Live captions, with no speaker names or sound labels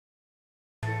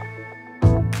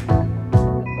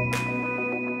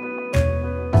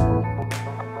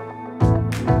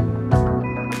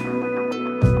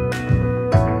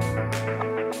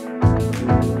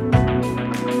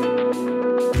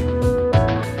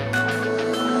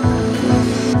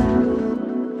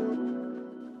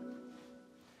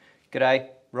G'day,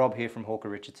 Rob here from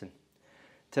Richardson.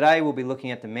 Today we'll be looking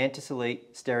at the Mantis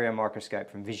Elite stereo microscope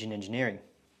from Vision Engineering.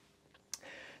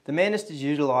 The Mantis is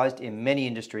utilised in many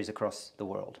industries across the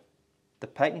world. The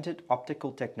patented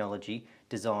optical technology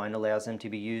design allows them to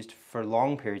be used for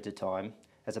long periods of time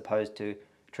as opposed to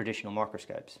traditional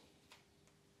microscopes.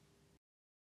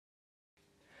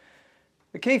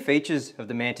 The key features of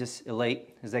the Mantis Elite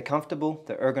is they're comfortable,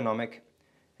 they're ergonomic,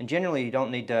 and generally you don't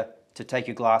need to take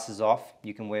your glasses off.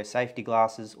 You can wear safety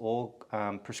glasses or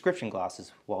prescription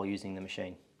glasses while using the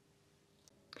machine.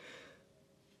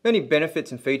 Many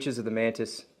benefits and features of the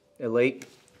Mantis Elite,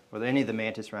 or any of the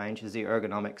Mantis range, is the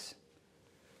ergonomics.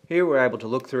 Here we're able to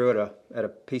look through at a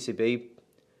PCB,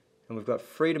 and we've got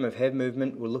freedom of head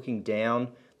movement. We're looking down,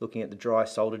 looking at the dry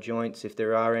solder joints if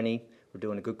there are any. We're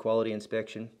doing a good quality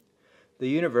inspection. The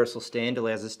universal stand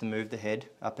allows us to move the head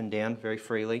up and down very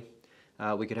freely.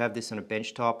 We could have this on a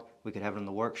bench top, we could have it in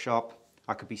the workshop,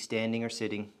 I could be standing or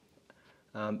sitting.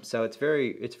 So it's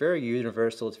very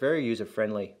universal, it's very user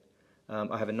friendly.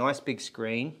 I have a nice big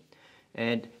screen,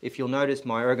 and if you'll notice,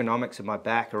 my ergonomics of my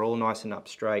back are all nice and up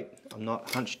straight. I'm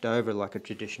not hunched over like a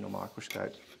traditional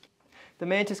microscope. The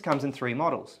Mantis comes in three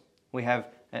models. We have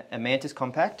a Mantis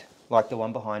Compact, like the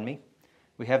one behind me.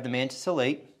 We have the Mantis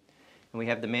Elite, and we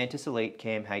have the Mantis Elite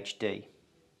Cam HD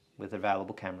with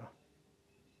available camera.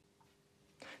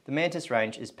 The Mantis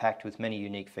range is packed with many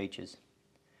unique features.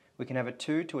 We can have a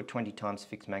 2 to a 20 times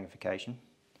fixed magnification.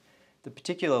 The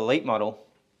particular Elite model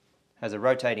has a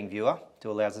rotating viewer to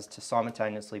allow us to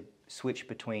simultaneously switch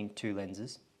between two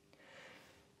lenses.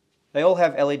 They all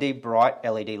have bright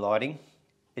LED lighting.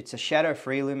 It's a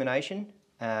shadow-free illumination,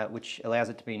 which allows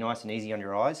it to be nice and easy on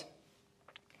your eyes.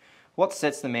 What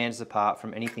sets the Mantis apart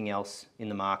from anything else in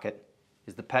the market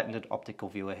is the patented optical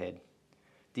viewer head.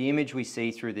 The image we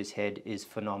see through this head is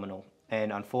phenomenal,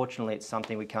 and unfortunately it's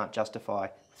something we can't justify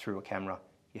through a camera.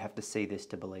 You have to see this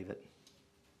to believe it.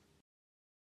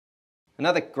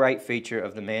 Another great feature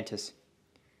of the Mantis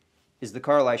is the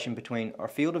correlation between our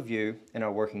field of view and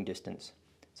our working distance.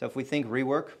 So if we think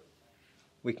rework,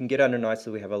 we can get under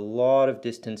nicely. We have a lot of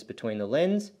distance between the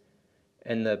lens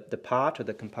and the part or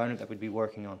the component that we'd be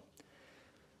working on.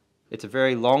 It's a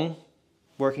very long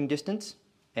working distance,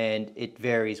 and it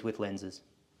varies with lenses.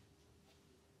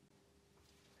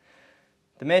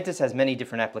 The Mantis has many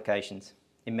different applications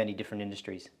in many different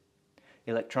industries.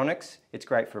 Electronics, it's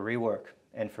great for rework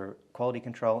and for quality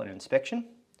control and inspection.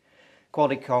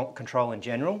 Quality control in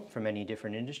general for many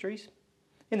different industries.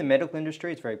 In the medical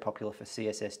industry, it's very popular for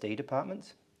CSSD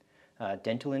departments.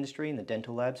 Dental industry, in the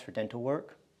dental labs for dental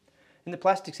work. In the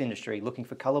plastics industry, looking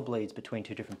for color bleeds between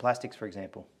two different plastics, for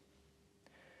example.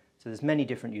 So there's many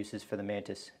different uses for the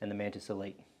Mantis and the Mantis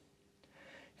Elite.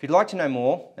 If you'd like to know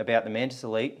more about the Mantis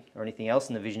Elite or anything else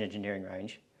in the Vision Engineering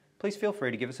range, please feel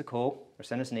free to give us a call or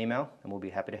send us an email, and we'll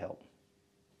be happy to help.